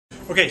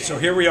Okay, so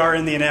here we are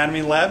in the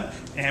anatomy lab,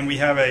 and we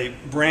have a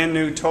brand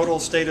new total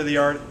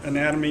state-of-the-art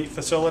anatomy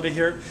facility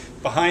here.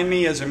 Behind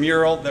me is a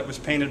mural that was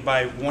painted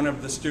by one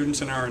of the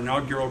students in our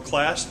inaugural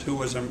class who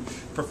was a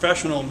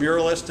professional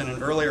muralist in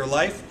an earlier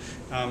life,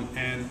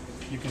 and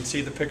you can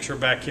see the picture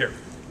back here.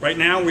 Right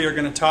now we are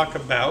going to talk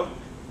about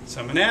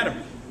some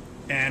anatomy,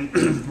 and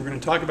we're going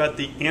to talk about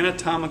the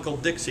anatomical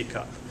Dixie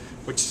cup,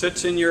 which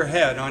sits in your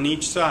head on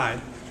each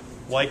side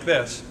like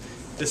this.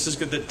 This is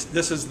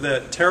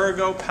the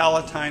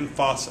pterygopalatine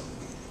fossa,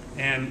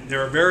 and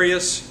there are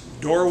various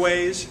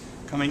doorways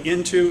coming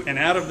into and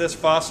out of this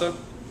fossa.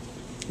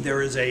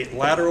 There is a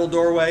lateral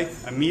doorway,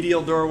 a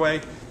medial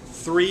doorway,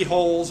 three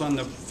doorways on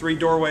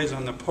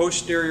the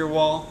posterior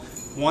wall,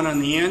 one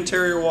on the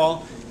anterior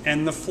wall,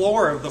 and the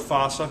floor of the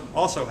fossa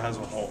also has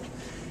a hole.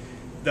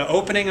 The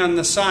opening on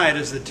the side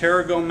is the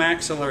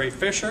pterygomaxillary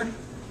fissure,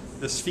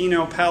 the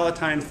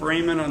sphenopalatine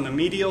foramen on the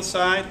medial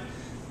side.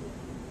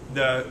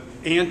 The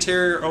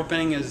anterior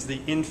opening is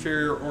the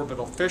inferior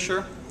orbital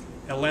fissure.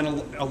 And then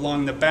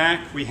along the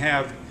back we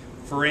have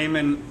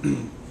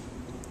foramen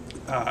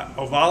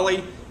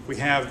ovale. We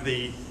have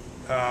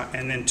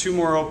and then two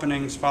more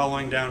openings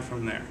following down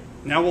from there.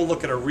 Now we'll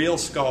look at a real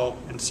skull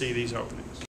and see these openings.